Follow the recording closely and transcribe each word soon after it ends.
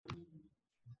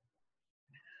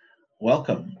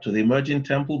Welcome to the Emerging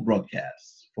Temple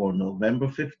broadcast for November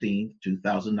 15th,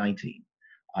 2019.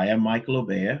 I am Michael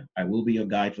Obeah. I will be your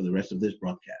guide for the rest of this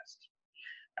broadcast.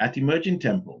 At Emerging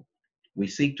Temple, we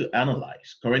seek to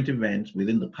analyze current events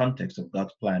within the context of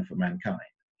God's plan for mankind,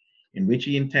 in which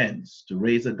He intends to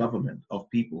raise a government of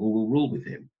people who will rule with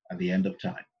Him at the end of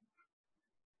time.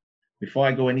 Before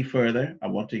I go any further, I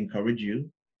want to encourage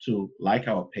you to like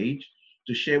our page,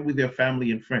 to share with your family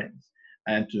and friends,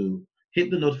 and to hit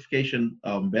the notification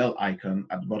bell icon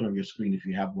at the bottom of your screen if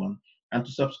you have one, and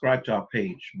to subscribe to our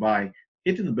page. By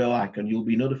hitting the bell icon, you'll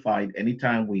be notified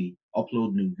anytime we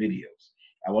upload new videos.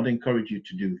 I want to encourage you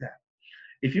to do that.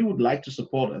 If you would like to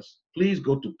support us, please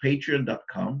go to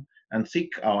patreon.com and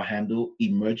seek our handle,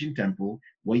 Emerging Temple,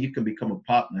 where you can become a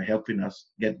partner helping us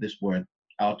get this word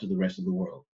out to the rest of the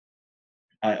world.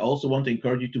 I also want to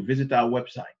encourage you to visit our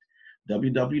website,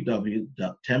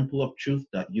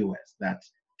 www.templeoftruth.us.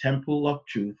 That's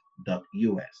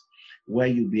templeoftruth.us, where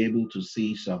you'll be able to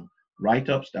see some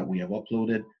write-ups that we have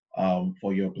uploaded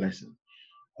for your blessing.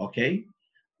 Okay?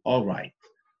 All right.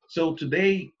 So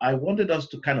today I wanted us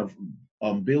to kind of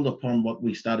build upon what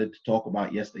we started to talk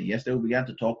about yesterday. Yesterday we began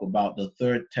to talk about the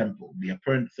third temple, the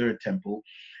apparent third temple.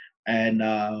 And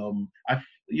I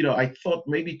thought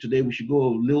maybe today we should go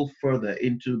a little further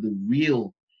into the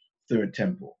real third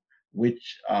temple,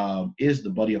 which is the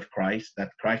body of Christ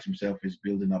that Christ Himself is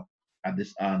building up at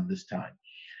this time,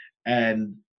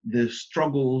 and the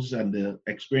struggles and the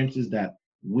experiences that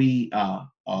we are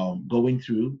going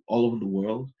through all over the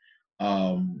world,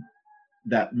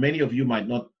 that many of you might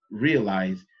not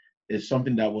realize is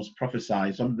something that was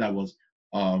prophesied, something that was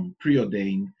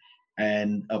preordained,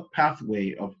 and a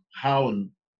pathway of how and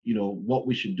what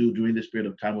we should do during this period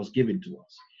of time was given to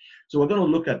us. So we're going to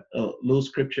look at a little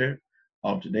scripture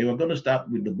today. We're going to start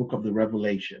with the book of the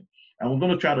Revelation, and we're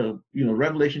going to try to,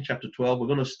 Revelation chapter 12. We're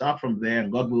going to start from there,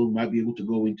 and God will might be able to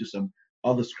go into some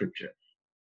other scripture.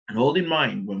 And hold in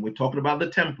mind, when we're talking about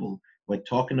the temple, we're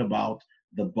talking about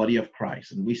the body of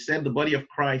Christ. And we said the body of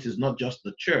Christ is not just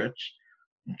the church.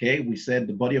 Okay, we said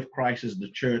the body of Christ is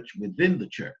the church within the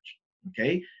church.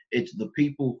 Okay, it's the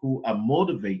people who are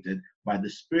motivated by the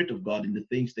Spirit of God in the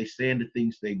things they say and the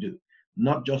things they do,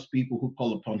 not just people who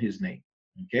call upon His name.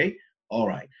 Okay, all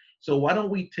right. So why don't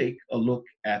we take a look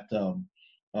at the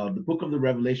book of the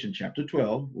Revelation, chapter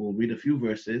 12. We'll read a few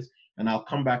verses, and I'll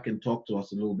come back and talk to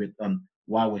us a little bit on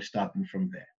why we're starting from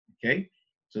there. Okay,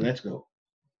 so let's go.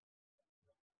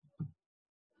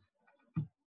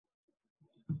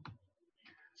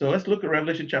 So let's look at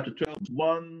Revelation chapter 12,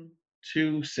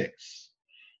 1-6.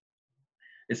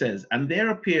 It says, "And there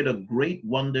appeared a great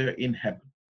wonder in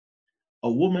heaven,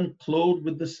 a woman clothed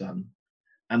with the sun,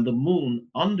 and the moon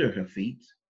under her feet,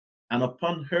 and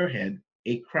upon her head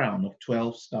a crown of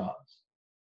 12 stars.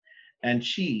 And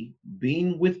she,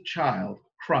 being with child,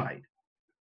 cried,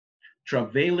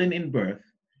 travailing in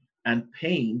birth, and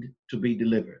pained to be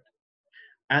delivered.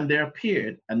 And there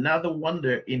appeared another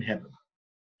wonder in heaven,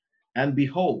 and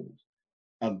behold,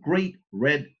 a great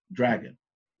red dragon,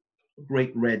 a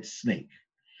great red snake,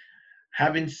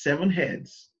 having 7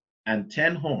 heads and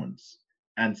 10 horns,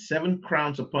 and 7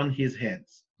 crowns upon his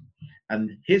heads.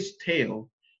 And his tail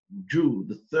drew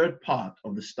the third part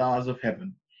of the stars of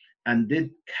heaven, and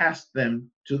did cast them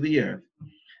to the earth.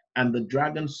 And the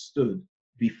dragon stood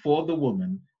before the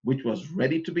woman, which was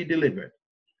ready to be delivered,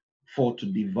 for to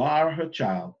devour her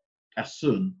child as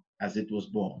soon as it was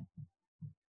born.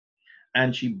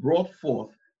 And she brought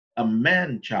forth a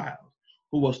man child,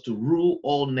 who was to rule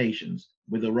all nations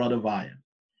with a rod of iron.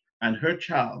 And her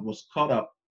child was caught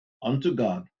up unto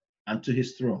God and to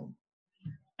His throne.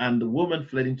 And the woman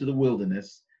fled into the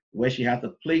wilderness, where she hath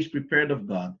a place prepared of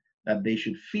God, that they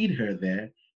should feed her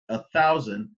there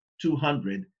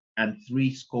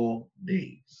 1,260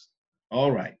 days."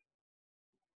 All right.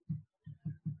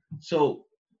 So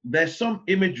there's some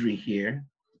imagery here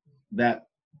that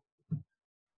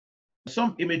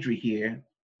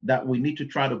we need to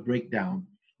try to break down.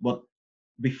 But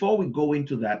before we go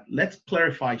into that, let's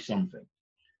clarify something.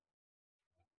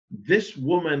 This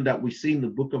woman that we see in the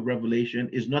book of Revelation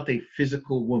is not a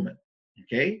physical woman.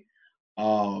 Okay,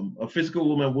 a physical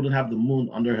woman wouldn't have the moon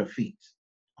under her feet.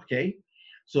 Okay,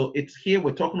 so it's here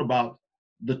we're talking about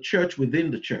the church within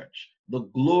the church, the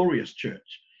glorious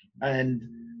church. And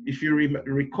if you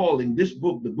recall in this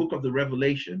book, the book of the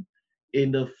Revelation,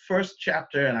 in the first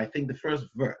chapter, and I think the first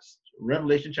verse,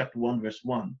 Revelation chapter 1, verse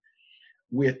 1,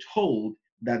 we're told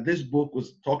that this book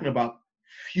was talking about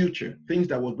future, things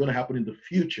that were going to happen in the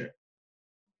future.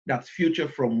 That's future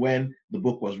from when the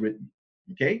book was written.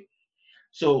 Okay,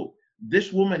 so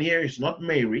this woman here is not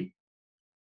Mary.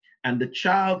 and the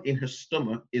child in her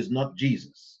stomach is not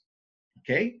Jesus.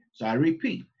 Okay, so I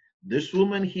repeat, this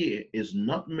woman here is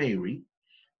not Mary,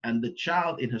 and the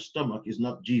child in her stomach is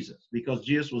not Jesus, because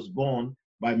Jesus was born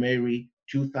by Mary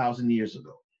 2,000 years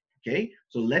ago. Okay,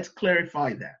 so let's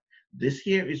clarify that. This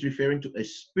here is referring to a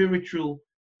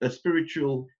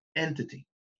spiritual entity,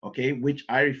 okay, which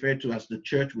I refer to as the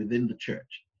church within the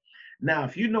church. Now,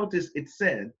 if you notice, it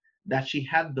said that she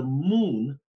had the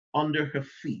moon under her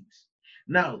feet.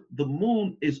 Now, the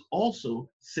moon is also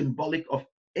symbolic of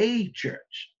a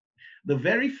church. The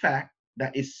very fact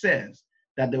that it says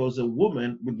that there was a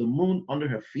woman with the moon under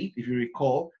her feet, if you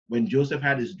recall, when Joseph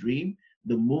had his dream,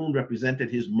 the moon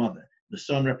represented his mother, the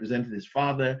sun represented his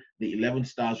father, the 11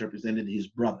 stars represented his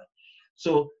brother.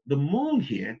 So the moon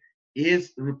here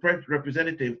is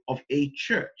representative of a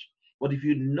church. But if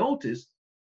you notice,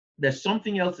 there's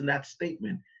something else in that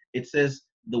statement. It says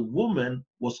the woman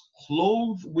was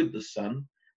clothed with the sun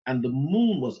and the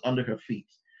moon was under her feet.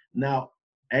 Now,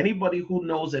 anybody who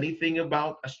knows anything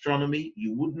about astronomy,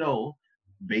 you would know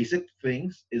basic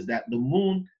things is that the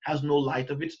moon has no light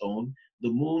of its own.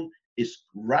 The moon is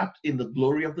wrapped in the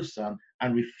glory of the sun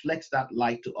and reflects that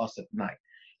light to us at night.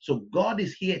 So God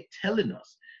is here telling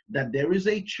us that there is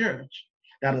a church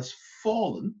that has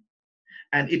fallen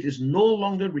and it is no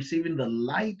longer receiving the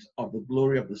light of the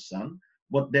glory of the sun,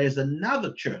 but there's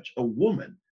another church, a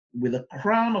woman with a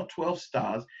crown of 12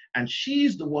 stars, and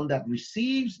she's the one that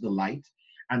receives the light,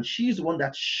 and she's the one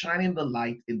that's shining the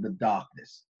light in the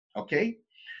darkness. Okay?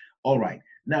 All right.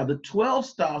 Now, the 12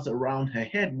 stars around her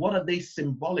head, what are they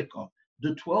symbolic of?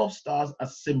 The 12 stars are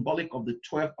symbolic of the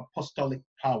 12 apostolic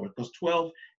power, because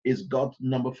 12 is God's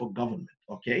number for government.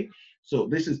 Okay? So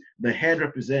this is the head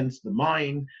represents the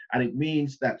mind, and it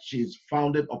means that she's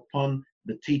founded upon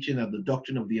the teaching and the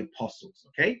doctrine of the apostles.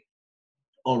 Okay?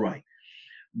 All right.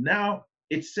 Now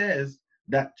it says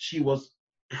that she was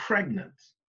pregnant.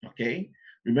 Okay?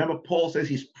 Remember, Paul says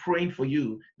he's praying for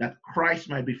you that Christ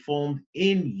might be formed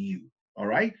in you. All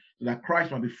right? So that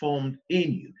Christ might be formed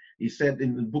in you. He said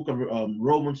in the book of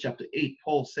Romans chapter 8,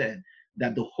 Paul said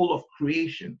that the whole of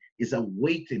creation is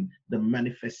awaiting the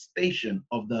manifestation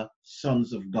of the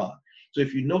sons of God. So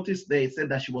if you notice there, it said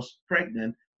that she was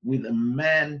pregnant with a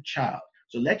man child.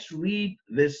 So let's read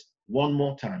this one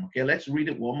more time. Okay, let's read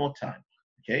it one more time.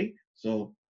 Okay,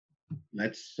 so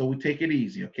we take it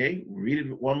easy. Okay, we'll read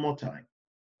it one more time.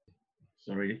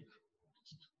 Sorry.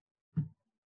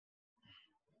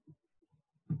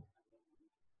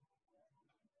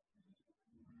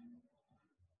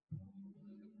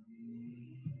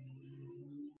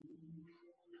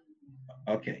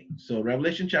 Okay, so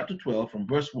Revelation chapter 12 from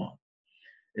verse 1.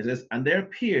 It says, and there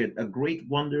appeared a great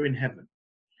wonder in heaven,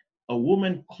 a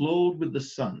woman clothed with the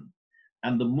sun,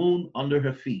 and the moon under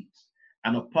her feet,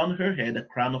 and upon her head a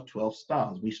crown of 12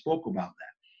 stars. We spoke about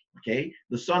that. Okay,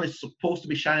 the sun is supposed to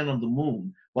be shining on the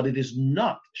moon, but it is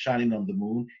not shining on the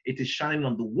moon. It is shining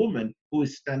on the woman who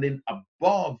is standing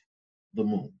above the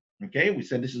moon. Okay, we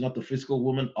said this is not the physical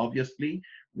woman, obviously.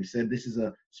 We said this is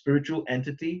a spiritual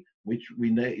entity, which we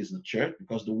know is the church,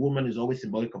 because the woman is always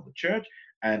symbolic of the church,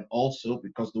 and also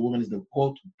because the woman is the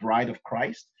quote bride of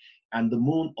Christ, and the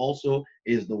moon also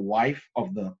is the wife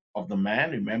of the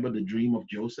man. Remember the dream of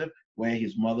Joseph, where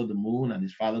his mother the moon and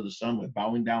his father the sun were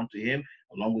bowing down to him,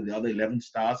 along with the other 11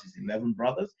 stars, his 11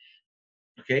 brothers.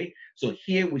 Okay, so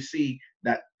here we see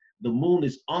that the moon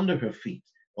is under her feet.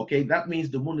 Okay, that means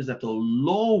the moon is at a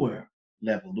lower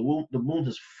level. The moon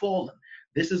has fallen.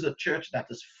 This is a church that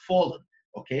has fallen.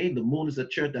 Okay, the moon is a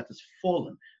church that has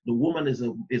fallen. The woman is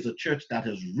a church that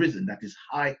has risen, that is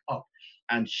high up,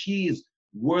 and she is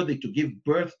worthy to give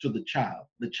birth to the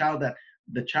child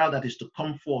that is to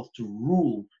come forth to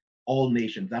rule all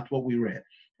nations. That's what we read.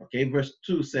 Okay, verse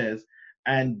 2 says,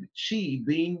 and she,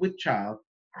 being with child,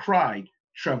 cried,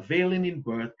 travailing in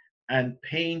birth and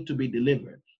pain to be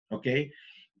delivered. Okay,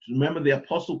 remember the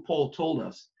apostle Paul told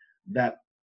us that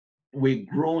we're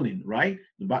groaning, right?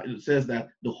 The Bible says that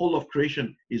the whole of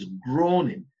creation is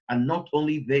groaning, and not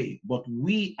only they, but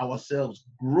we ourselves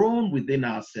groan within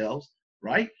ourselves,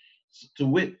 right? To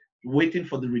wait, waiting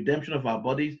for the redemption of our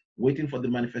bodies, waiting for the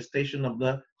manifestation of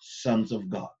the sons of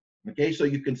God. Okay, so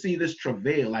you can see this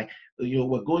travail, like,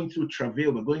 we're going through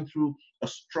travail, we're going through a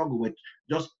struggle with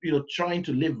just, trying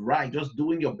to live right, just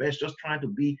doing your best, just trying to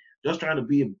be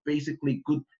a basically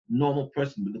good, normal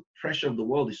person. But the pressure of the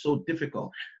world is so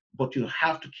difficult, but you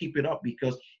have to keep it up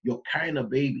because you're carrying a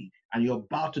baby and you're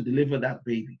about to deliver that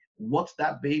baby. What's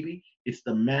that baby? It's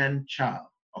the man child.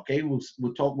 Okay,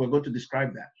 we're going to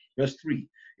describe that. Verse 3,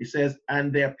 it says,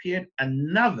 and there appeared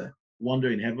another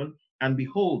wonder in heaven, and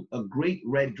behold, a great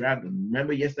red dragon.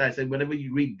 Remember yesterday I said whenever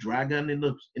you read dragon in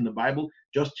the Bible,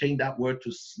 just change that word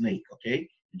to snake, okay?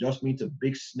 It just means a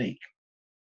big snake,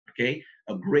 okay?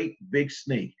 A great big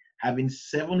snake having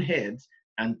 7 heads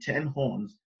and 10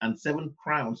 horns and 7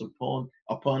 crowns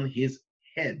upon his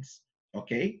heads,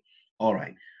 okay? All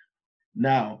right.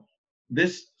 Now,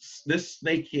 this this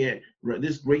snake here,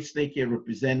 this great snake here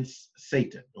represents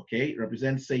Satan, okay? It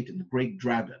represents Satan, the great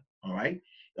dragon, all right?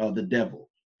 The devil,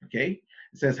 okay?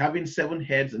 It says having 7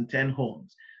 heads and 10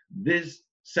 horns. This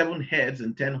 7 heads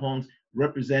and 10 horns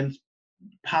represents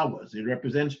powers. It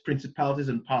represents principalities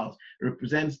and powers. It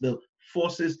represents the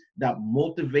forces that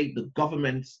motivate the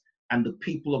governments and the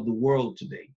people of the world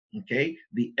today. Okay,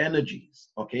 the energies.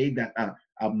 Okay, that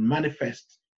are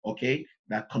manifest. Okay,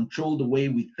 that control the way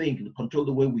we think, control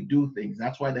the way we do things.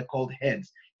 That's why they're called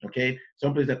heads. Okay,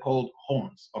 some places they're called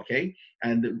horns. Okay,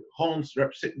 and the horns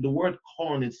represent the word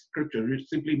horn in scripture. It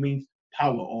simply means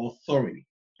power or authority.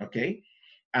 Okay,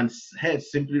 and head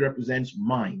simply represents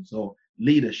minds or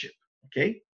leadership.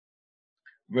 Okay,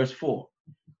 verse 4.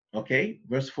 Okay,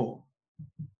 verse 4.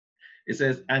 It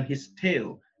says, and his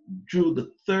tail drew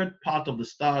the third part of the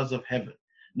stars of heaven.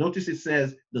 Notice it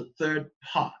says the third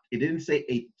part. It didn't say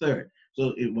a third.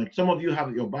 So when some of you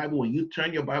have your Bible, when you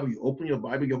turn your Bible, you open your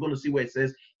Bible, you're going to see where it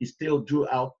says his tail drew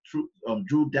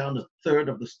down the third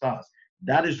of the stars.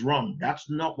 That is wrong. That's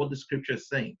not what the scripture is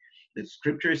saying. The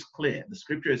scripture is clear. The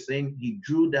scripture is saying he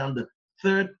drew down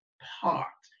third part,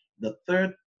 the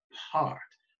third part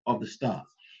of the stars.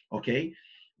 Okay,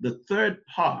 the third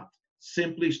part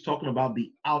simply is talking about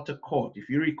the outer court. If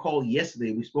you recall,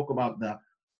 yesterday we spoke about the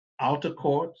outer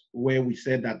court, where we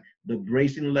said that the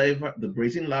brazen laver,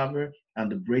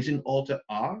 and the brazen altar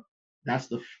are. That's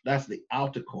the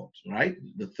outer court, right?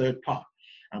 The third part.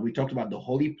 And we talked about the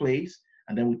holy place,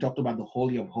 and then we talked about the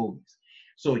holy of holies.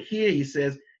 So here he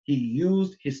says he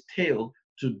used his tail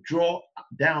to draw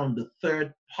down the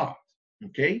third part.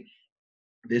 Okay,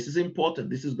 this is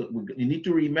important. You need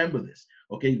to remember this.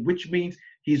 Okay, which means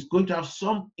he's going to have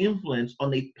some influence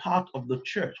on a part of the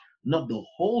church, not the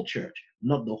whole church,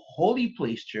 not the holy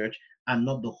place church, and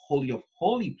not the holy of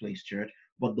holy place church,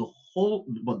 but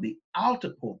the outer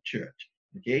court church.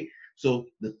 Okay, so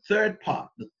the third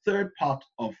part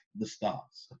of the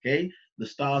stars. Okay, the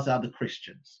stars are the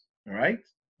Christians. All right.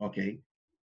 Okay.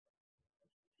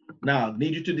 Now, I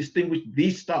need you to distinguish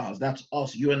these stars, that's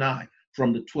us, you and I,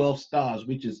 from the 12 stars,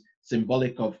 which is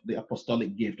symbolic of the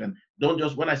apostolic gift. And don't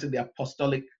just, when I say the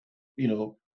apostolic, you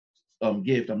know,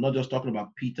 gift, I'm not just talking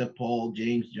about Peter, Paul,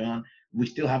 James, John. We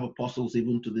still have apostles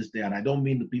even to this day. And I don't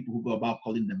mean the people who go about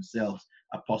calling themselves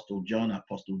Apostle John,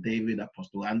 Apostle David,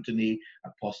 Apostle Anthony,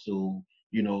 Apostle,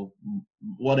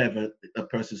 whatever a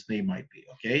person's name might be.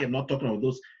 Okay. I'm not talking about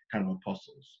those kind of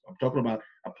apostles. I'm talking about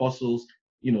apostles,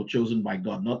 chosen by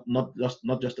God,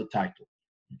 not just a title.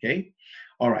 Okay.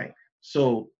 All right.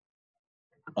 So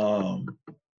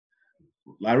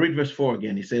I read verse 4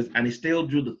 again. He says, and he still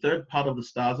drew the third part of the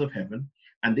stars of heaven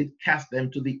and did cast them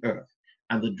to the earth.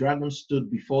 And the dragon stood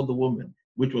before the woman,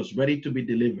 which was ready to be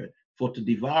delivered, for to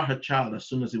devour her child as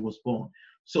soon as it was born.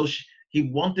 So he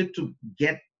wanted to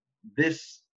get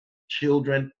this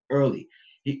children early.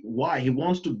 Why? He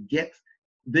wants to get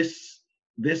this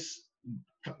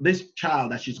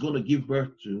child that she's going to give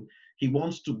birth to. He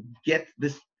wants to get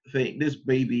this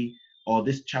baby or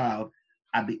this child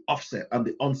at the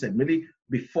onset, maybe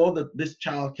before this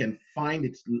child can find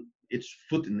its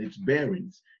footing, its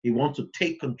bearings. He wants to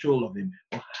take control of him.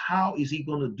 But how is he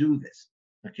going to do this?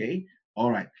 Okay,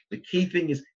 all right. The key thing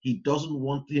is he doesn't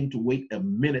want him to wait a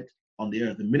minute on the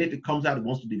earth. The minute it comes out, it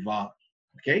wants to devour.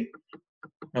 Okay,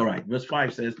 all right. Verse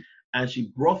 5 says, and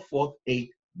she brought forth a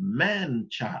man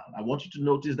child. I want you to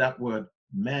notice that word,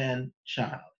 man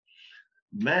child.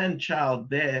 Man child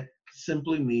there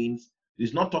simply means,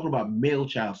 it's not talking about male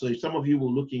child. So if some of you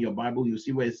will look in your Bible, you'll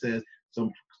see where it says,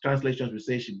 some translations will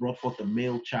say she brought forth a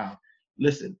male child.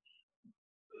 Listen,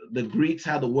 the Greeks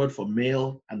had the word for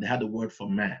male and they had the word for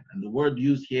man. And the word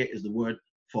used here is the word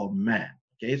for man.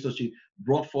 Okay, so she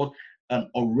brought forth an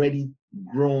already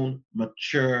grown,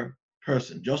 mature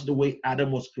person, just the way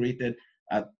Adam was created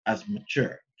as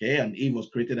mature. Okay, and Eve was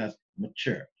created as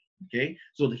mature. Okay,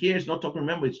 so here it's not talking,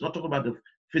 remember, it's not talking about the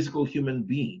physical human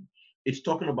being. It's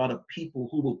talking about a people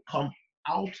who will come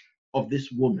out of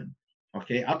this woman,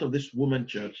 okay, out of this woman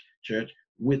church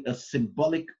with a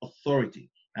symbolic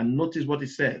authority. And notice what it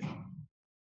says.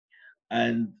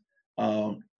 And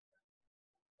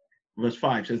verse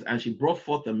 5 says, and she brought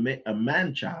forth a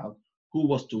man child who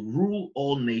was to rule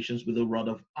all nations with a rod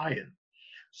of iron.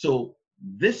 So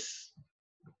this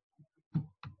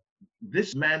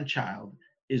man child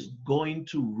is going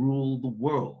to rule the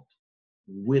world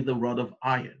with a rod of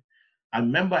iron. I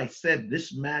remember I said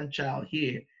this man child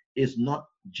here is not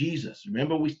Jesus.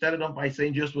 Remember, we started off by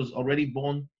saying Jesus was already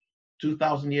born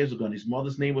 2,000 years ago, and his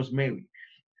mother's name was Mary.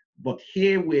 But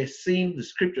here we're seeing the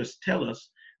scriptures tell us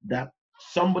that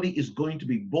somebody is going to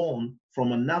be born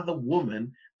from another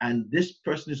woman, and this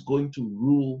person is going to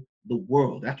rule the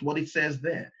world. That's what it says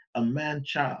there, a man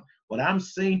child. But I'm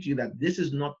saying to you that this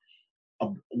is not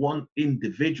one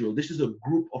individual, this is a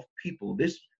group of people.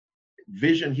 This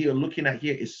vision here, looking at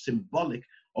here, is symbolic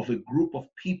of a group of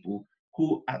people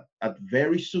who at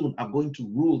very soon are going to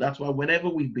rule. That's why whenever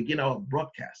we begin our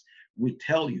broadcast, we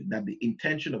tell you that the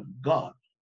intention of God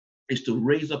is to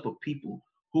raise up a people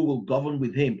who will govern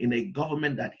with him in a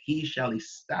government that he shall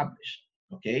establish.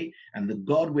 Okay? And the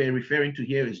God we're referring to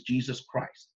here is Jesus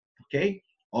Christ. Okay?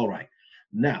 All right.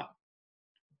 Now,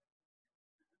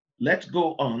 let's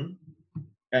go on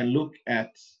and look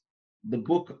at the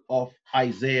book of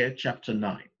Isaiah chapter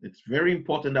 9. It's very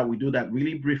important that we do that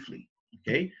really briefly,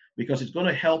 okay? Because it's going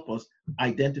to help us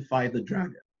identify the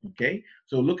dragon, okay?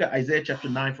 So look at Isaiah chapter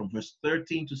 9 from verse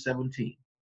 13 to 17.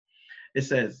 It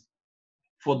says,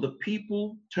 "For the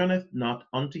people turneth not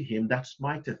unto him that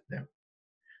smiteth them,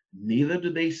 neither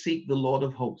do they seek the Lord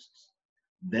of hosts.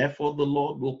 Therefore the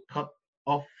Lord will cut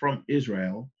off from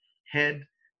Israel head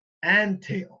and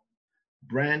tail,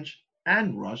 branch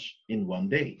and rush in one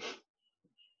day.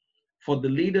 For the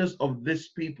leaders of this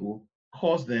people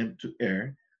cause them to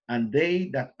err, and they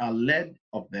that are led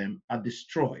of them are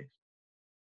destroyed."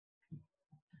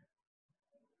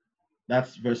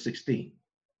 That's verse 16.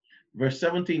 Verse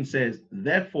 17 says,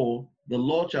 "Therefore the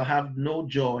Lord shall have no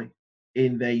joy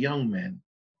in their young men."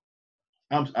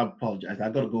 I apologize. I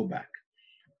got to go back.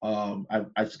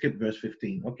 I skipped verse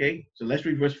 15. Okay, so let's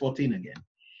read verse 14 again.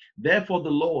 "Therefore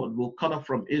the Lord will cut off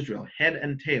from Israel head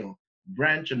and tail,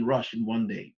 branch and rush in one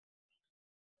day."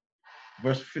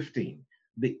 Verse 15,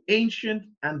 "The ancient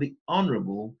and the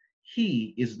honorable,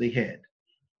 he is the head,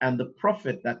 and the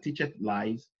prophet that teacheth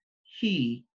lies,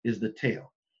 he is the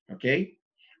tail." Okay?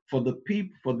 For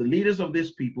the leaders of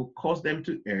this people cause them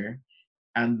to err,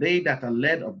 and they that are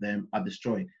led of them are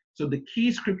destroyed. So the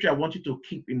key scripture I want you to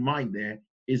keep in mind there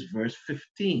is verse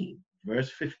 15.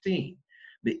 Verse 15.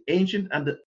 The ancient and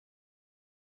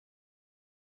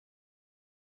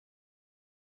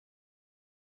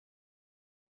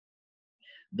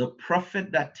the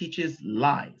prophet that teaches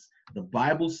lies, the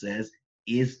Bible says,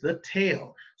 is the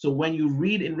tail. So when you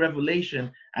read in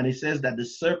Revelation and it says that the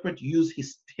serpent used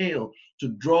his tail to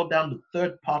draw down the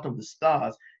third part of the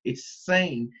stars, it's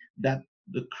saying that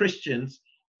the Christians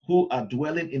who are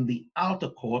dwelling in the outer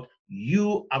court,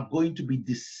 you are going to be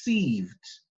deceived.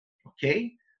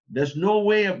 Okay? There's no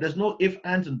if,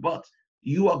 ands, and buts.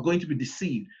 You are going to be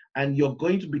deceived, and you're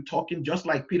going to be talking just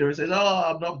like Peter and says, "Oh,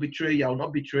 I'll not betray you, I'll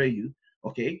not betray you."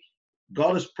 Okay?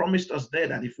 God has promised us there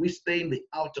that if we stay in the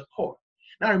outer court.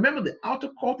 Now remember, the outer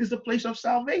court is the place of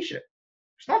salvation.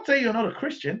 It's not saying you're not a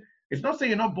Christian. It's not saying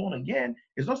you're not born again.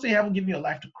 It's not saying you haven't given your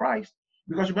life to Christ.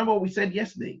 Because remember what we said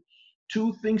yesterday.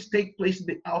 Two things take place in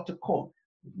the outer court.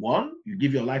 One, you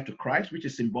give your life to Christ, which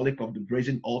is symbolic of the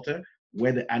brazen altar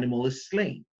where the animal is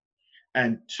slain.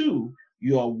 And two,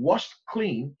 you are washed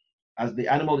clean as the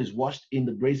animal is washed in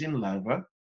the brazen laver,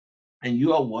 and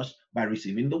you are washed by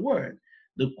receiving the word.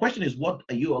 The question is, what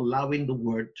are you allowing the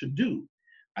word to do?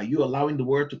 Are you allowing the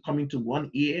word to come into one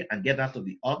ear and get out of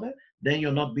the other? Then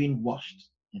you're not being washed.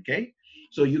 Okay?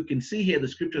 So you can see here the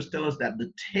scriptures tell us that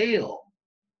the tail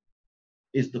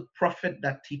is the prophet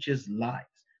that teaches lies.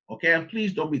 Okay? And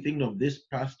please don't be thinking of this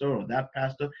pastor or that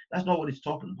pastor. That's not what it's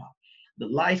talking about. The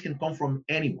lies can come from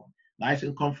anyone. Lies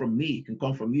can come from me. It can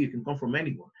come from you. It can come from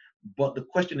anyone. But the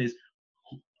question is,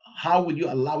 how will you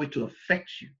allow it to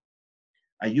affect you?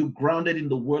 Are you grounded in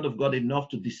the word of God enough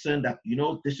to discern that,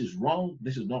 this is wrong,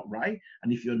 this is not right?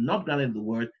 And if you're not grounded in the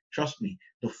word, trust me,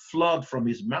 the flood from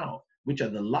his mouth, which are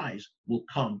the lies, will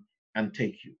come and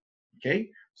take you.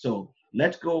 Okay? So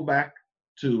let's go back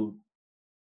to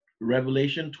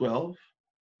Revelation 12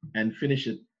 and finish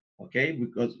it. Okay?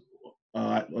 Because,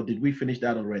 or did we finish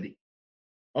that already?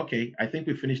 Okay, I think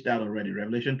we finished that already.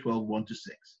 Revelation 12, 1 to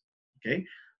 6. Okay?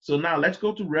 So now let's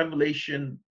go to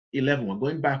Revelation 11. We're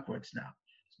going backwards now.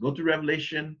 Go to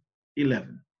Revelation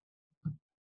 11.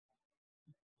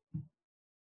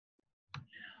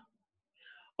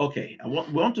 Okay, we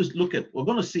want to look at, we're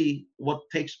going to see what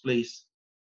takes place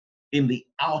in the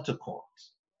outer court.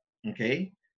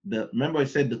 Okay, remember I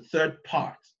said the third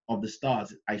part of the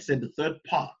stars. I said the third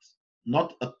part,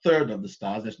 not a third of the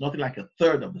stars. There's nothing like a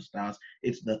third of the stars.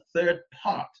 It's the third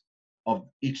part of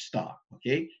each star.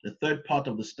 Okay, the third part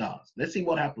of the stars. Let's see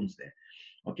what happens there.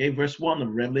 Okay, verse 1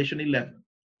 of Revelation 11.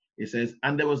 It says,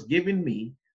 "And there was given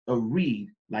me a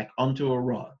reed like unto a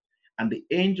rod. And the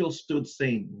angel stood,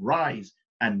 saying, Rise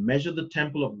and measure the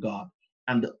temple of God,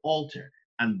 and the altar,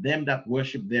 and them that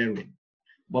worship therein.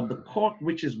 But the court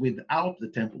which is without the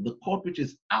temple, the court which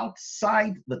is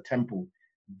outside the temple,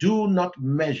 do not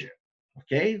measure."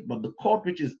 Okay, but the court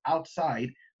which is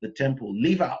outside the temple,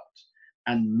 leave out,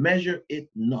 and measure it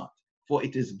not, for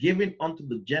it is given unto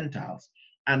the Gentiles,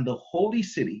 and the holy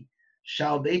city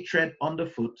shall they tread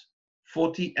underfoot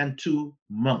 42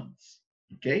 months.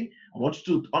 Okay, I want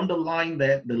you to underline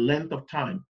that the length of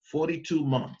time, 42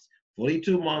 months.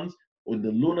 42 months with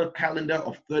the lunar calendar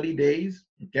of 30 days.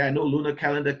 Okay, I know lunar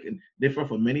calendar can differ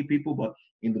for many people, but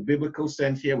in the biblical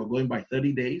sense here, we're going by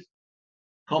 30 days.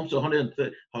 Comes to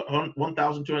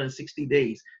 1,260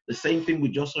 days. The same thing we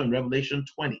just saw in Revelation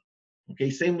 20. Okay,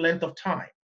 same length of time.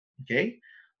 Okay,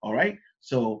 all right.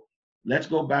 So let's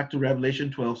go back to Revelation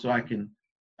 12 so I can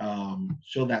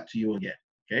show that to you again.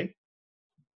 Okay.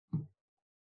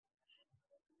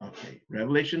 Okay,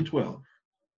 Revelation 12.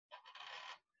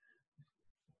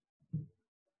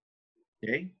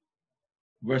 Okay,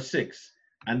 verse 6.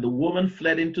 "And the woman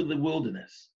fled into the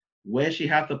wilderness, where she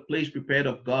hath a place prepared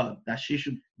of God, that she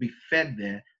should be fed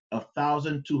there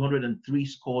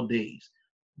 1,260 days."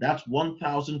 That's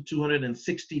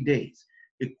 1,260 days,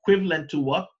 equivalent to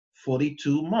what?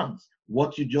 42 months,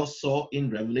 what you just saw in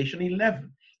Revelation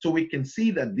 11. So we can see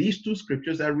that these two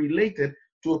scriptures are related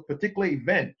to a particular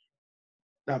event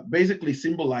that basically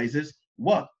symbolizes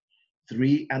what?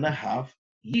 3.5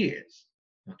 years.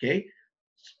 Okay,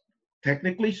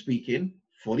 technically speaking,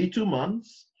 42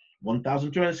 months,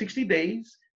 1,260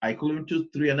 days, equivalent to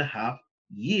 3.5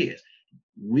 years.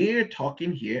 We're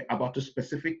talking here about a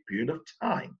specific period of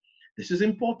time. This is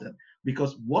important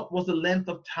because what was the length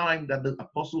of time that the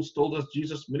apostles told us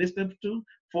Jesus ministered to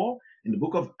for? In the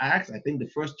book of Acts, I think the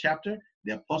first chapter,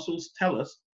 the apostles tell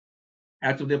us,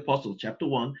 Acts of the Apostles, chapter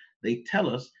 1, they tell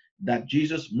us that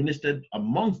Jesus ministered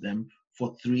amongst them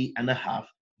for 3.5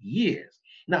 years.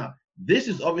 Now, this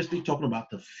is obviously talking about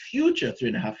the future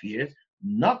 3.5 years,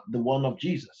 not the one of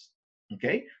Jesus.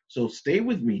 Okay, so stay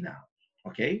with me now.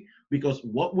 Okay, because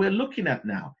what we're looking at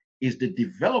now is the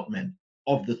development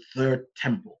of the third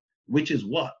temple, which is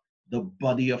what? The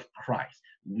body of Christ.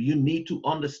 You need to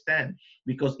understand,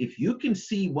 because if you can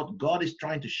see what God is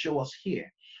trying to show us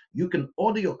here, you can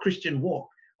order your Christian walk.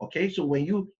 Okay, so when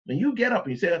you get up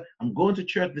and you say, "I'm going to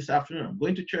church this afternoon, I'm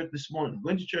going to church this morning, I'm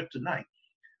going to church tonight,"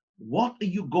 what are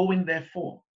you going there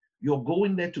for? You're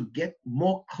going there to get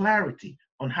more clarity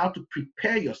on how to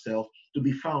prepare yourself to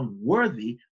be found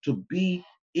worthy to be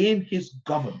in his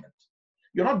government.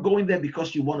 You're not going there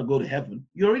because you want to go to heaven.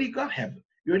 You already got heaven.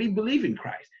 You already believe in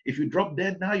Christ. If you drop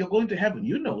dead now, you're going to heaven.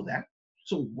 You know that.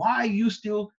 So why are you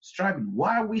still striving?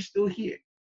 Why are we still here?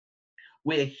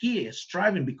 We're here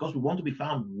striving because we want to be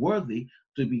found worthy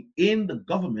to be in the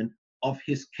government of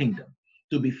his kingdom,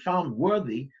 to be found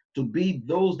worthy to be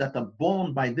those that are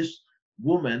born by this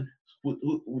woman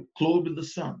who clothed with the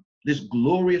sun, this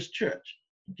glorious church.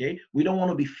 Okay, we don't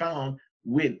want to be found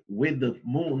with the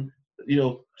moon,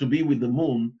 to be with the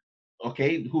moon.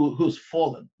 Okay, who's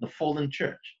fallen, the fallen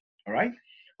church. All right.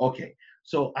 Okay.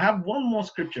 So I have one more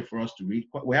scripture for us to read.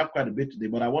 We have quite a bit today,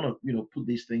 but I want to put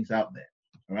these things out there.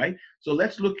 All right. So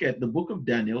let's look at the book of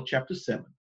Daniel, chapter 7.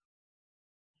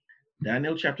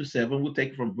 Daniel chapter 7, we'll take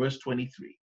it from verse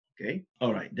 23. Okay.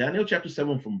 All right. Daniel chapter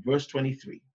 7 from verse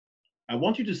 23. I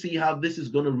want you to see how this is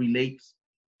going to relate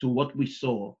to what we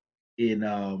saw in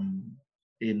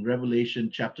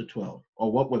Revelation chapter 12,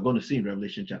 or what we're going to see in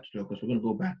Revelation chapter 12, because we're going to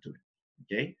go back to it.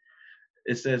 Okay.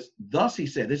 It says, "Thus he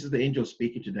said," this is the angel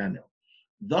speaking to Daniel.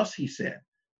 "Thus he said,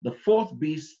 the fourth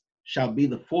beast shall be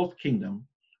the fourth kingdom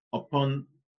upon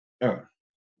earth,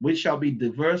 which shall be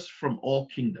diverse from all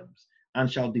kingdoms,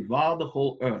 and shall devour the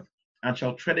whole earth, and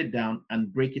shall tread it down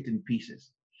and break it in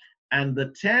pieces. And the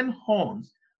 10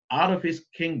 horns out of this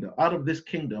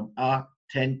kingdom are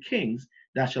 10 kings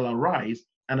that shall arise,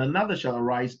 and another shall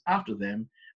arise after them,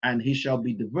 and he shall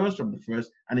be diverse from the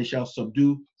first, and he shall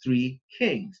subdue 3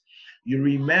 kings." You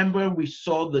remember we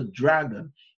saw the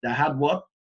dragon that had what?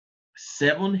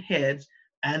 7 heads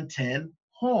and 10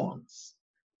 horns.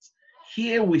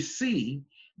 Here we see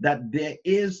that there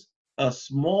is a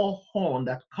small horn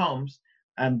that comes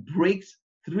and breaks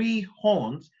 3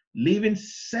 horns, leaving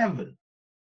 7.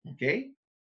 Okay.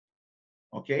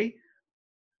 Okay.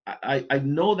 I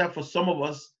know that for some of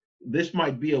us, this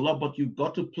might be a lot, but you've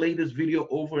got to play this video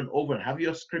over and over and have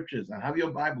your scriptures and have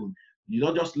your Bible. You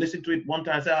don't just listen to it one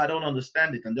time and say, "I don't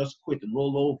understand it," and just quit and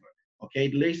roll over. Okay.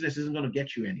 Laziness isn't going to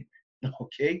get you anywhere.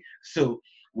 Okay. So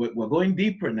we're going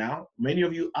deeper now. Many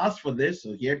of you asked for this,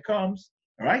 so here it comes.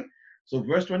 All right. So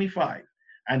verse 25,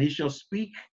 and he shall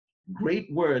speak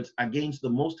great words against the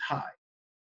Most High.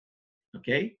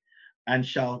 Okay. And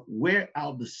shall wear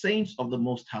out the saints of the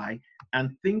Most High,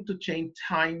 and think to change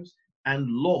times and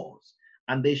laws,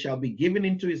 and they shall be given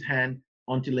into his hand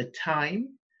until a time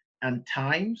and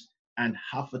times and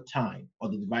half a time, or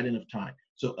the dividing of time.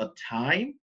 So a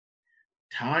time,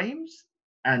 times,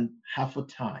 and half a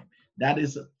time. That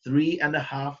is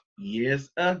 3.5 years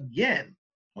again.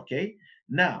 Okay.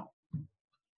 Now,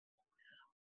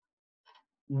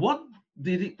 what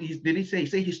did he say? He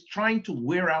said he's trying to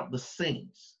wear out the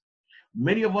saints.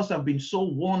 Many of us have been so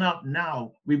worn out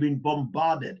now. We've been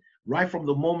bombarded right from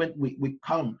the moment we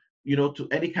come, to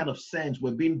any kind of sense.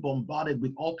 We're being bombarded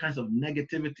with all kinds of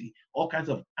negativity, all kinds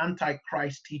of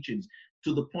antichrist teachings,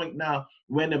 to the point now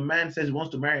when a man says he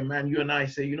wants to marry a man, you and I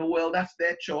say, well, that's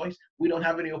their choice. We don't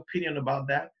have any opinion about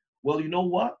that. Well, you know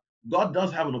what? God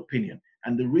does have an opinion.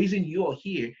 And the reason you're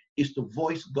here is to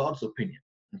voice God's opinion.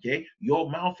 Okay?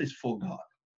 Your mouth is for God.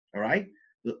 All right?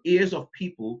 The ears of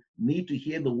people need to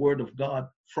hear the word of God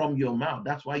from your mouth.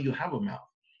 That's why you have a mouth.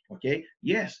 Okay?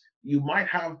 Yes, you might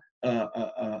have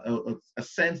a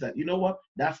sense that, you know what,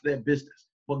 that's their business.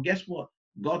 But guess what?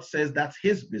 God says that's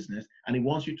his business, and he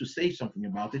wants you to say something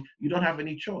about it. You don't have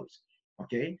any choice.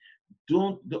 Okay?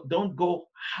 Don't go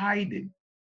hiding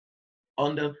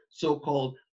under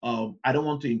so-called I don't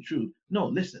want to intrude. No,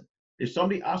 listen. If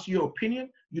somebody asks your opinion,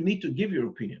 you need to give your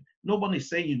opinion. Nobody's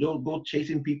saying you don't go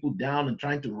chasing people down and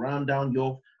trying to ram down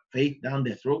your faith down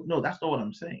their throat. No, that's not what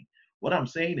I'm saying. What I'm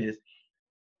saying is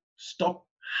stop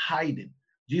hiding.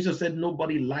 Jesus said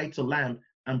nobody lights a lamp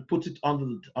and puts it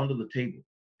under the table.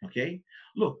 Okay?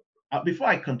 Look, before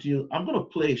I continue, I'm going to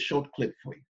play a short clip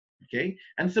for you. Okay?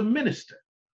 And it's a minister.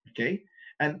 Okay?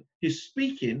 And he's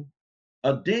speaking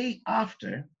a day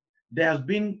after there has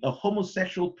been a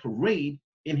homosexual parade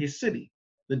in his city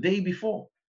the day before.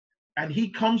 And he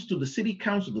comes to the city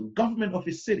council, the government of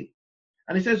his city,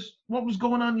 and he says, what was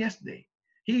going on yesterday?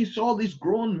 He saw these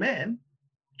grown men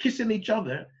kissing each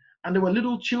other, and there were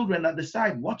little children at the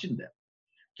side watching them.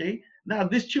 Okay, now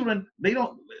these children, they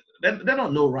don't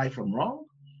know right from wrong.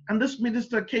 And this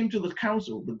minister came to the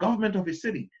council, the government of his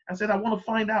city, and said, I want to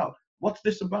find out what's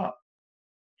this about.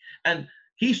 And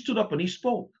he stood up and he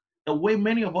spoke the way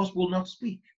many of us will not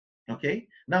speak. Okay,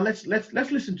 now let's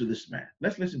listen to this man.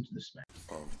 Let's listen to this man.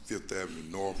 Fifth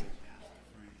Avenue North.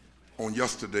 On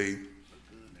yesterday,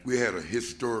 we had a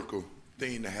historical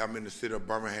thing that happened in the city of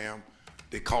Birmingham.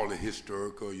 They call it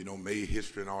historical, made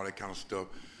history and all that kind of stuff.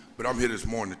 But I'm here this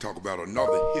morning to talk about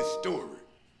another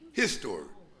his story.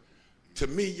 To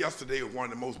me, yesterday was one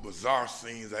of the most bizarre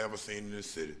scenes I ever seen in this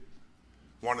city.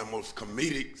 One of the most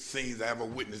comedic scenes I ever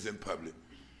witnessed in public.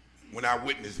 When I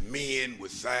witnessed men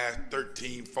with size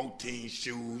 13, 14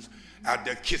 shoes out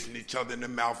there kissing each other in the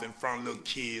mouth in front of little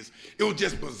kids. It was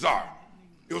just bizarre.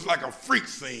 It was like a freak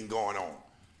scene going on.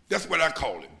 That's what I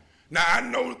call it. Now, I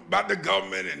know about the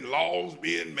government and laws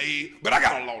being made, but I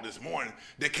got a law this morning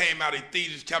that came out of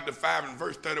Ephesians chapter 5 and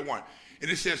verse 31. And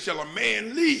it says, shall a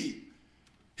man leave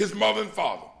his mother and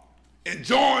father and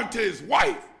join to his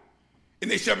wife, and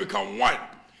they shall become one.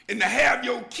 And to have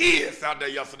your kids out there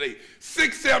yesterday,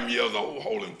 6, 7 years old,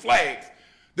 holding flags,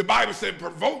 the Bible said,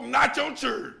 provoke not your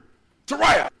children to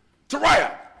riot.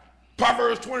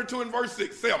 Proverbs 22 and verse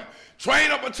 6, 7.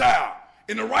 Train up a child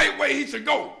in the right way he should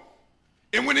go.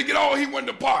 And when he get old, he wouldn't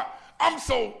depart. I'm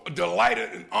so delighted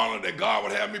and honored that God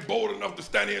would have me bold enough to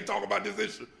stand here and talk about this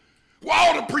issue. Well,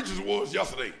 all the preachers was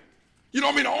yesterday. You know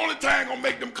what I mean? The only time gonna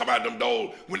make them come out them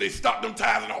doors when they stop them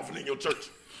tithes and offering in your church.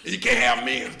 And you can't have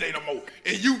Men's Day no more,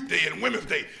 and Youth Day, and Women's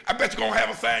Day. I bet you're going to have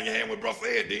a sign in your hand with Brother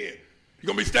Ed then. You're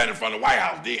going to be standing in front of the White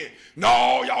House then.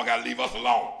 No, y'all got to leave us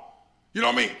alone. You know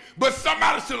what I mean? But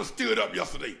somebody should have stood up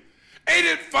yesterday. Ain't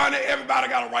it funny everybody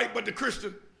got a right but the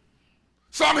Christian?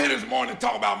 So I'm here this morning to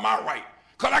talk about my right,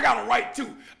 because I got a right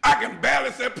too. I can barely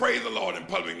say praise the Lord in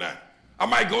public now. I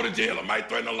might go to jail. I might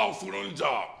threaten a lawsuit on the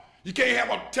job. You can't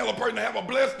tell a person to have a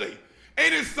blessed day.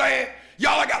 Ain't it sad?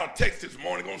 Y'all, I got a text this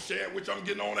morning, gonna share it, which I'm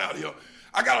getting on out here.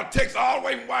 I got a text all the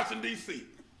way from Washington, D.C.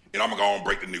 And I'm gonna go on and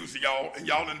break the news to y'all, and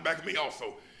y'all in the back of me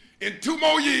also. In 2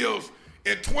 more years,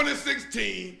 in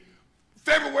 2016,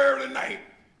 February the 9th,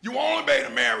 you won't be able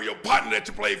to marry your partner that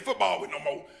you played football with no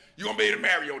more. You're gonna be able to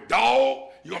marry your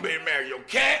dog, you're gonna be able to marry your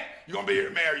cat, you're gonna be able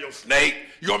to marry your snake,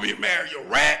 you're gonna be able to marry your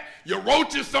rat, your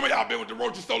roaches. Some of y'all been with the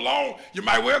roaches so long, you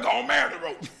might well go and marry the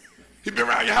roach. He been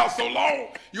around your house so long,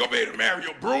 you're gonna be able to marry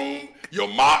your broom, your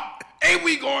mop. Ain't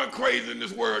we going crazy in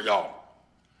this world, y'all?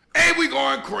 Hey, we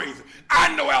going crazy.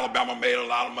 I know Alabama made a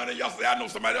lot of money yesterday. I know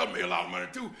somebody else made a lot of money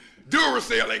too.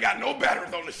 Duracell ain't got no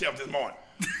batteries on the shelf this morning.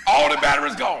 All the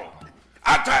batteries gone.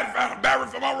 I tried to find a battery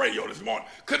for my radio this morning.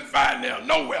 Couldn't find them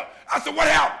nowhere. I said, what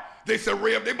happened? They said,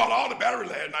 Rev, they bought all the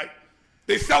batteries last night.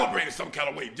 They celebrated some kind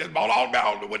of way. Just bought all the batteries.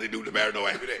 I don't know what they do with the batteries. Don't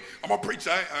ask me that. I'm a preacher.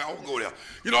 I won't go there.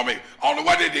 You know what I mean? I don't know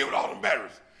what they did with all the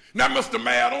batteries. Now, Mr.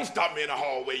 Mayor, don't stop me in the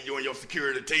hallway, you and your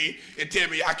security team, and tell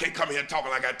me I can't come here talking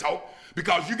like I talk,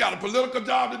 because you got a political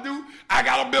job to do, I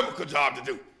got a biblical job to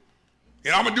do.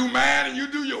 And I'm going to do mine and you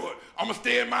do yours. I'm going to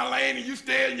stay in my lane and you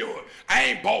stay in yours. I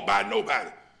ain't bought by nobody.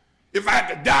 If I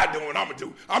had to die doing what I'm going to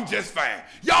do, I'm just fine.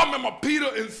 Y'all remember Peter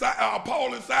and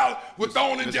Paul and Silas were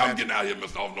thrown in jail? I'm getting out of here,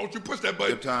 Mr. Officer. Don't you push that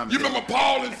button. You remember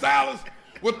Paul and Silas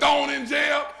were thrown in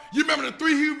jail? You remember the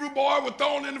 3 Hebrew boys were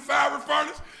thrown in the fiery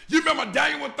furnace? You remember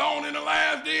Daniel was thrown in the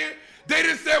lion's den? They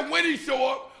didn't say when he show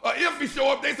up or if he show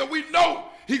up. They said we know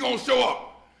he gonna show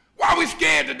up. Why we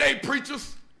scared today,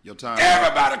 preachers? Your time.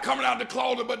 Everybody coming out the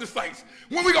closet but the saints.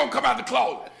 When we gonna come out the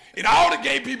closet? And all the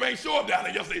gay people ain't show up down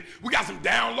there yesterday. We got some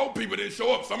down low people that didn't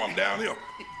show up. Some of them down here.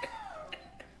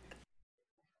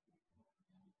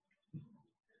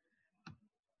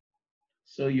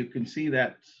 So you can see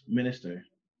that minister.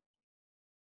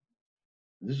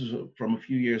 This is from a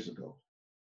few years ago.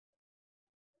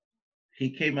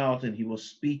 He came out and he was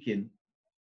speaking,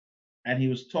 and he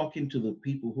was talking to the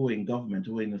people who are in government,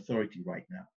 who are in authority right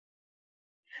now.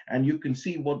 And you can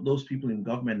see what those people in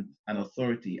government and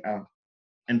authority are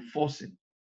enforcing.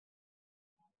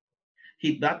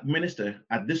 That minister,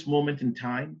 at this moment in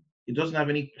time, it doesn't have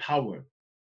any power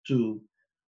to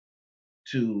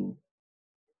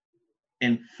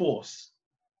enforce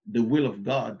the will of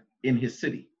God in his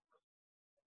city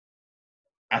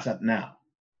as at now.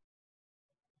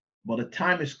 But a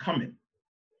time is coming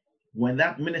when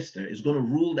that minister is going to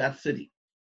rule that city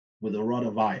with a rod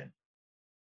of iron.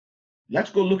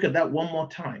 Let's go look at that one more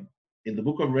time in the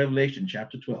book of Revelation,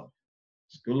 chapter 12.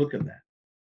 Let's go look at that.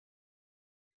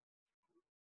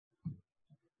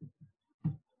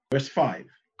 Verse 5.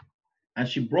 And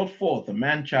she brought forth a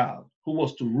man-child who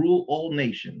was to rule all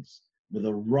nations with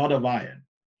a rod of iron.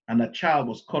 And the child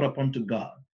was caught up unto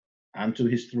God and to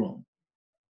his throne.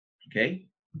 Okay?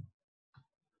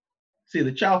 See,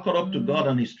 the child caught up to God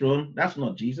on his throne, that's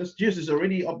not Jesus. Jesus is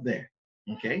already up there.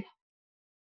 Okay?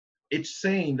 It's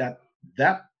saying that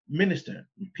that minister,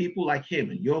 people like him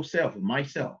and yourself and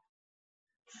myself,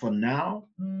 for now,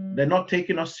 they're not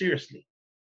taking us seriously.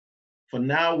 For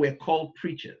now, we're called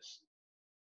preachers.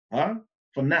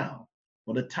 For now.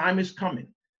 But the time is coming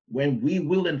when we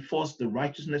will enforce the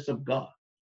righteousness of God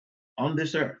on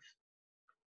this earth.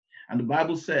 And the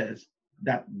Bible says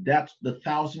that that's the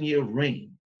 1,000-year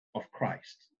reign of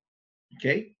Christ.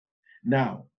 Okay?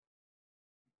 Now,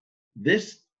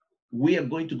 this we are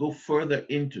going to go further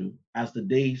into as the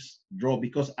days draw,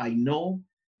 because I know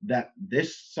that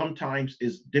this sometimes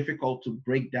is difficult to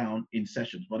break down in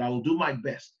sessions, but I will do my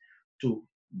best to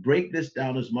break this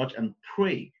down as much and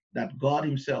pray that God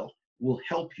himself will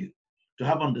help you to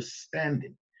have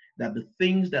understanding that the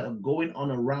things that are going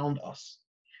on around us,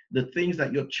 the things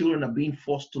that your children are being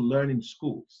forced to learn in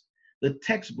schools, the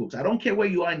textbooks, I don't care where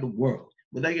you are in the world,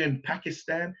 whether you're in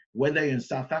Pakistan, whether you're in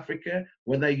South Africa,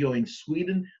 whether you're in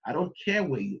Sweden, I don't care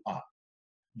where you are.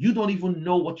 You don't even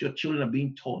know what your children are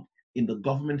being taught in the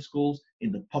government schools,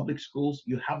 in the public schools.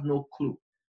 You have no clue.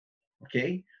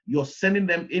 Okay? You're sending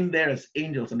them in there as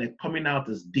angels and they're coming out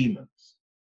as demons.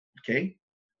 Okay?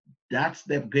 That's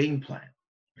their game plan.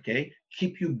 Okay?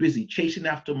 Keep you busy chasing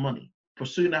after money,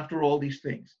 pursuing after all these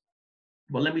things.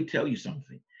 But let me tell you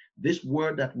something. This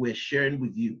word that we're sharing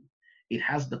with you, it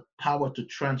has the power to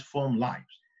transform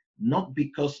lives, not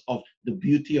because of the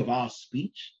beauty of our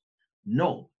speech,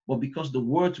 no, but because the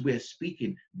words we're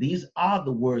speaking, these are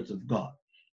the words of God.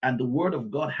 And the word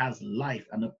of God has life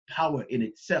and a power in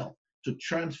itself to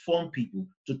transform people,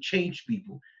 to change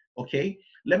people. Okay?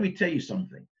 Let me tell you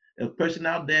something. A person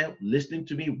out there listening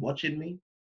to me, watching me,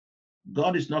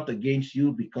 God is not against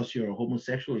you because you're a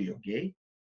homosexual or you're gay.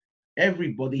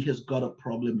 Everybody has got a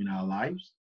problem in our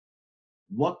lives.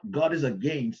 What God is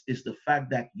against is the fact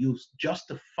that you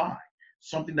justify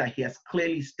something that he has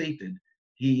clearly stated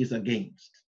he is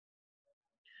against.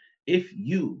 If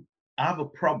you have a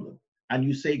problem and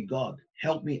you say, God,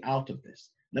 help me out of this,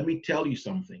 let me tell you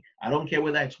something. I don't care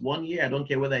whether it's 1 year, I don't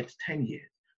care whether it's 10 years.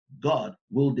 God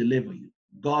will deliver you.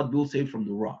 God will save from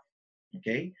the wrath.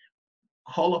 Okay?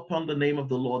 Call upon the name of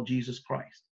the Lord Jesus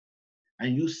Christ.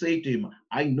 And you say to him,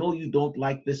 I know you don't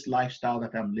like this lifestyle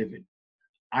that I'm living.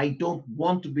 I don't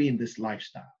want to be in this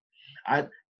lifestyle.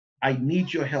 I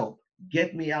need your help.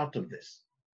 Get me out of this.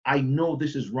 I know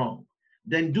this is wrong.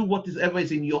 then do whatever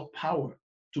is in your power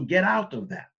to get out of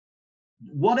that.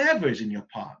 Whatever is in your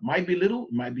power, might be little,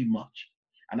 might be much.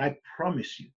 And I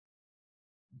promise you,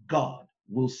 God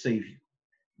will save you.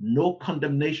 No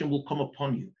condemnation will come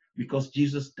upon you because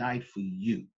Jesus died for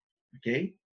you.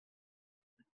 Okay?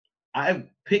 I've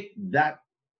picked that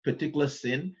particular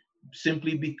sin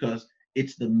simply because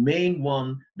it's the main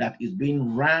one that is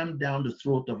being rammed down the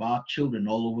throat of our children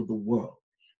all over the world.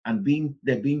 And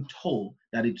they're being told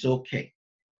that it's okay.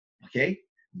 Okay?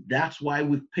 That's why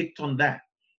we've picked on that.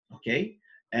 Okay?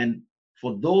 And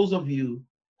for those of you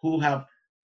who have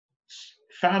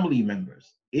family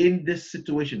members in this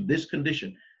situation, this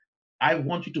condition, I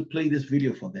want you to play this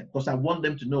video for them because I want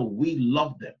them to know we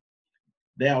love them.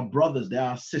 They are brothers, they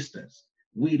are sisters.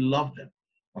 We love them.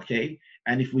 Okay?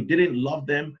 And if we didn't love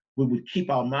them, we would keep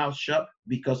our mouths shut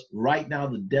because right now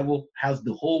the devil has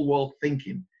the whole world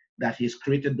thinking that he has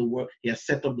created the world, he has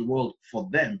set up the world for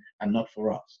them and not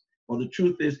for us. But the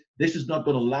truth is, this is not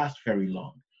going to last very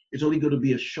long. It's only going to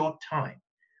be a short time,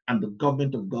 and the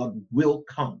government of God will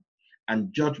come,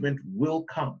 and judgment will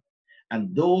come.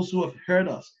 And those who have heard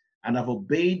us and have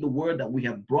obeyed the word that we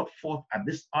have brought forth at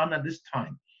this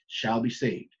time shall be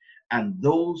saved. And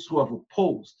those who have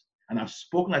opposed and have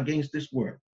spoken against this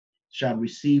word shall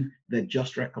receive their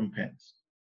just recompense.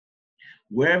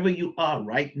 Wherever you are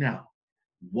right now,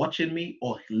 watching me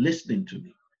or listening to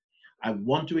me, I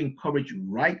want to encourage you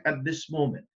right at this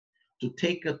moment to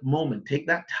take a moment, take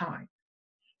that time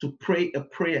to pray a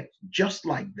prayer just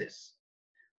like this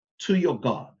to your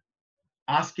God,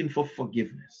 asking for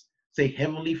forgiveness. Say,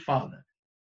 Heavenly Father,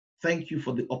 thank you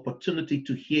for the opportunity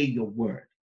to hear your word.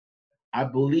 I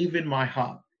believe in my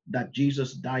heart that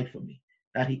Jesus died for me,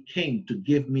 that he came to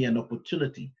give me an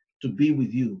opportunity to be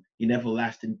with you in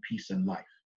everlasting peace and life.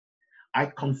 I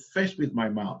confess with my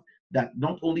mouth that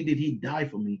not only did he die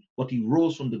for me, but he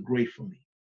rose from the grave for me.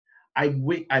 I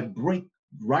break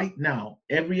right now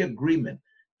every agreement,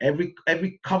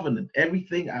 every covenant,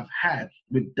 everything I've had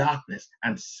with darkness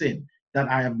and sin that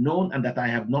I have known and that I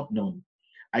have not known.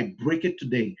 I break it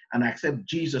today and I accept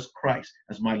Jesus Christ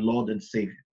as my Lord and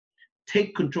Savior.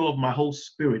 Take control of my whole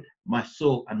spirit, my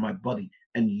soul, and my body,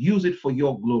 and use it for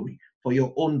your glory, for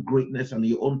your own greatness and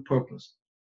your own purpose.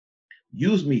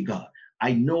 Use me, God.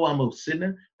 I know I'm a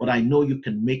sinner, but I know you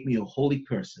can make me a holy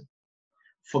person.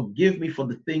 Forgive me for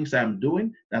the things I'm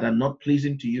doing that are not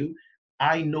pleasing to you.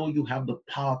 I know you have the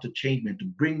power to change me, to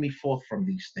bring me forth from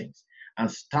these things. And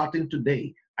starting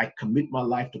today, I commit my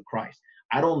life to Christ.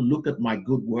 I don't look at my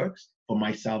good works for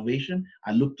my salvation.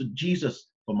 I look to Jesus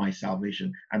for my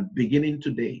salvation. And beginning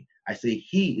today, I say,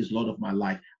 he is Lord of my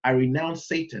life. I renounce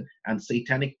Satan and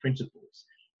satanic principles.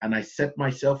 And I set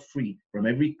myself free from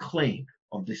every claim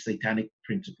of the satanic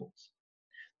principles.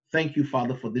 Thank you,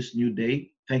 Father, for this new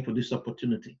day. Thank you for this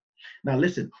opportunity. Now,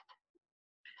 listen,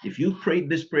 if you prayed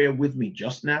this prayer with me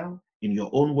just now in your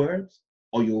own words,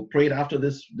 or you'll pray it after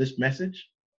this message,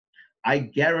 I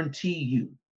guarantee you,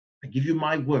 I give you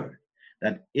my word,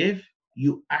 that if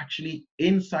you actually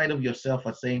inside of yourself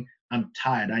are saying, I'm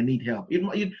tired, I need help.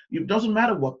 It doesn't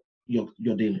matter what you're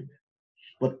dealing with,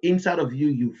 but inside of you,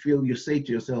 you say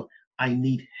to yourself, I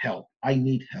need help. I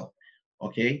need help.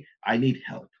 Okay? I need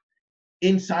help.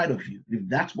 Inside of you, if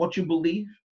that's what you believe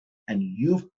and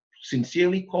you've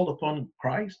sincerely called upon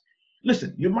Christ,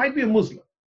 listen, you might be a Muslim.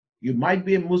 You might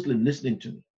be a Muslim listening to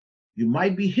me. You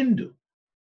might be Hindu.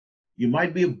 You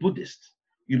might be a Buddhist.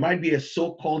 You might be a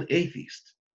so-called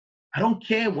atheist. I don't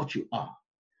care what you are.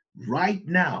 Right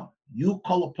now, you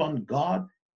call upon God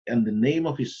in the name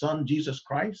of his son, Jesus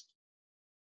Christ,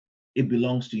 it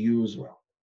belongs to you as well.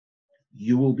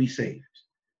 You will be saved.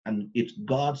 And it's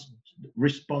God's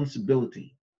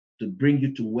responsibility to bring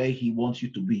you to where he wants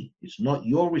you to be. It's not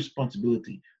your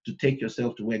responsibility to take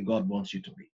yourself to where God wants you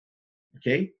to be.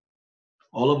 Okay?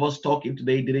 All of us talking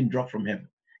today didn't drop from heaven.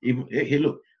 Even, hey,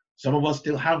 look, some of us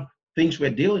still have things we're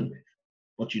dealing with.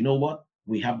 But you know what?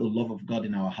 We have the love of God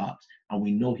in our hearts, and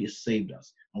we know he saved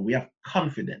us. And we have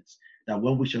confidence that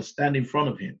when we shall stand in front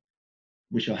of him,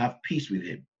 we shall have peace with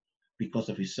him because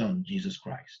of his son, Jesus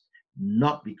Christ,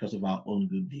 not because of our own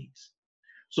good deeds.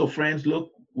 So friends,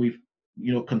 look, we've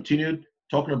continued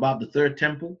talking about the third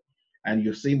temple, and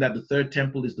you've seen that the third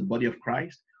temple is the body of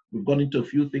Christ. We've gone into a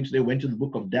few things today. Went to the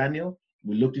book of Daniel.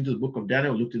 We looked into the book of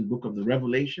Daniel, looked in the book of the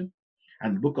Revelation.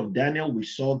 And the book of Daniel, we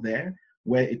saw there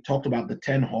where it talked about the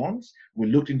 10 horns. We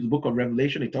looked into the book of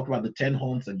Revelation, it talked about the 10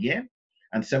 horns again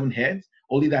and 7 heads.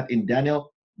 Only that in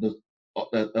Daniel,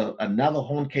 another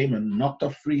horn came and knocked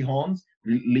off 3 horns,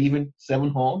 leaving 7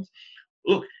 horns.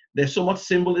 Look, there's so much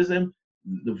symbolism.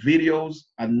 The videos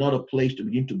are not a place to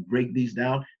begin to break these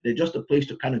down. They're just a place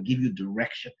to kind of give you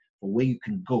direction for where you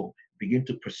can go. Begin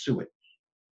to pursue it.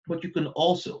 But you can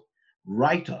also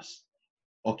write us,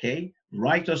 okay?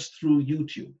 Write us through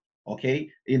YouTube, okay?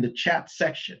 In the chat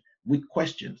section with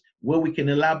questions where we can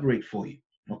elaborate for you,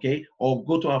 okay? Or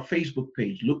go to our Facebook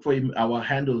page. Look for our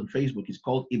handle on Facebook. It's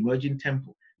called Emerging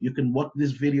Temple. You can watch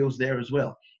these videos there as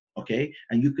well, okay?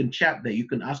 And you can chat there. You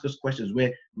can ask us questions.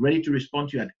 We're ready to respond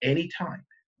to you at any time.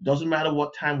 Doesn't matter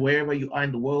what time, wherever you are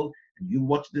in the world, and you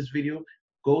watch this video,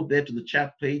 go there to the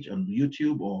chat page on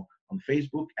YouTube or on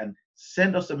Facebook and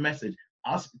send us a message.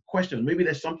 Ask questions. Maybe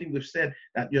there's something we've said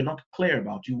that you're not clear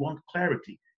about. You want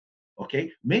clarity.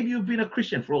 Okay. Maybe you've been a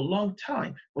Christian for a long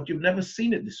time, but you've never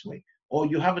seen it this way, or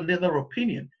you have another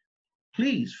opinion.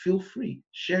 Please feel free,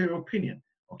 share your opinion.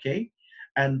 Okay.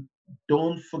 And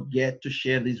don't forget to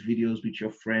share these videos with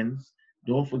your friends.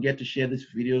 Don't forget to share these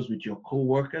videos with your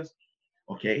co-workers.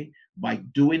 Okay. By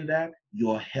doing that,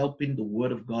 you're helping the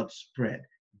word of God spread.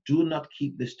 Do not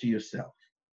keep this to yourself.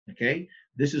 Okay.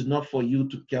 This is not for you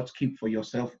to just keep for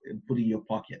yourself and put in your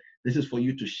pocket. This is for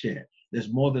you to share.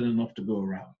 There's more than enough to go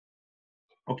around.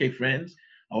 Okay, friends,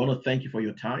 I want to thank you for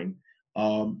your time.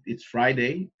 It's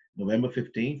Friday, November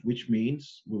 15th, which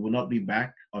means we will not be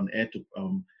back on air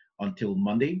until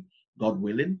Monday. God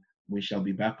willing, we shall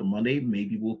be back on Monday.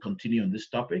 Maybe we'll continue on this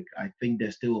topic. I think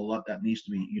there's still a lot that needs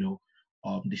to be,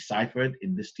 deciphered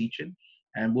in this teaching.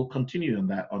 And we'll continue on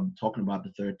that, on talking about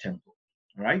the third temple.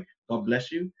 All right. God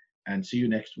bless you and see you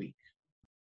next week.